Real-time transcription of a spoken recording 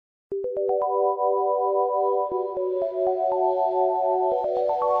I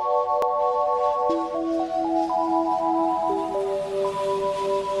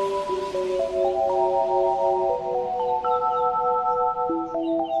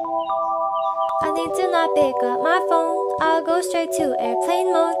need to not pick up my phone. I'll go straight to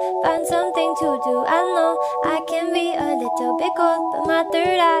airplane mode. Find something to do. I know I can be a little bit cold, but my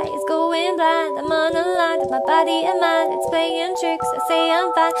third eye is going blind. I'm on a line with my body and mind. It's playing tricks. I say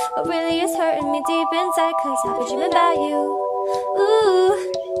I'm fine, but really it's hurting me deep inside. Cause I've been dreaming about you. Ooh,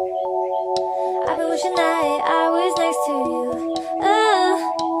 I've been wishing that I was next to you. Oh,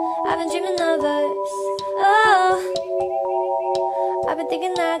 I've been dreaming of us. Oh, I've been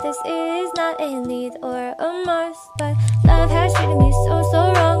thinking that this is not a need or a must, but love has treated me so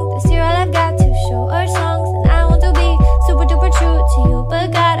wrong. This year all I've got to show are songs, and I want to be super duper true to you,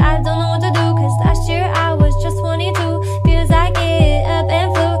 but God, I don't know what to do. Cause last year I was just 22. Feels like it up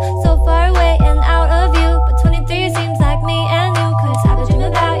and flew so far away and out of view, but 23 seems like me and you. Cause I've been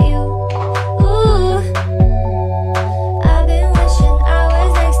dreaming about you. Ooh, I've been wishing I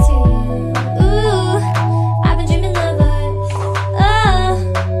was next to you. Ooh, I've been dreaming of us. Oh,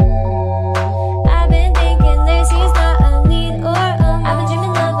 I've been thinking this is not a need or a must. I've been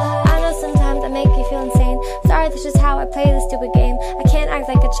dreaming of us. I know sometimes I make you feel insane. Sorry, that's just how I play this stupid game. I can't act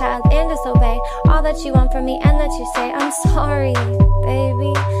like a child and disobey all that you want from me and that you say. I'm sorry,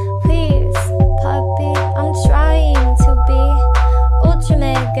 baby. Please, puppy. I'm trying to be ultra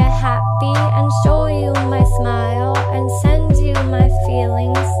mega happy and show you my smile and send you my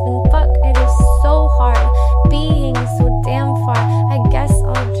feelings. And fuck, it is so hard being so damn far. I guess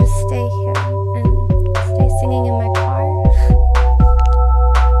I'll just stay here and stay singing in my car.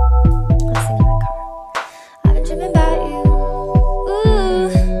 I'll sing in my car. I've been dreaming about you. Ooh,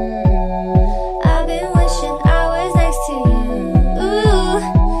 I've been wishing I was next to you. Ooh,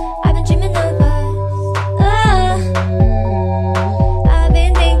 I've been dreaming of us. Oh, I've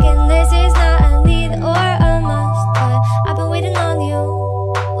been thinking this is not a need or a must, but I've been waiting on you.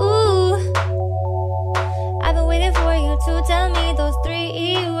 Ooh, I've been waiting for you to tell me those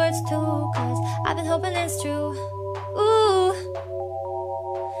 3 words too. Cause I've been hoping it's true. Ooh,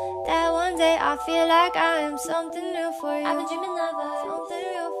 that one day I feel like I am something real for you. I've been dreaming of us. Something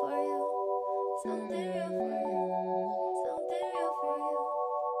real for you. Something real for you.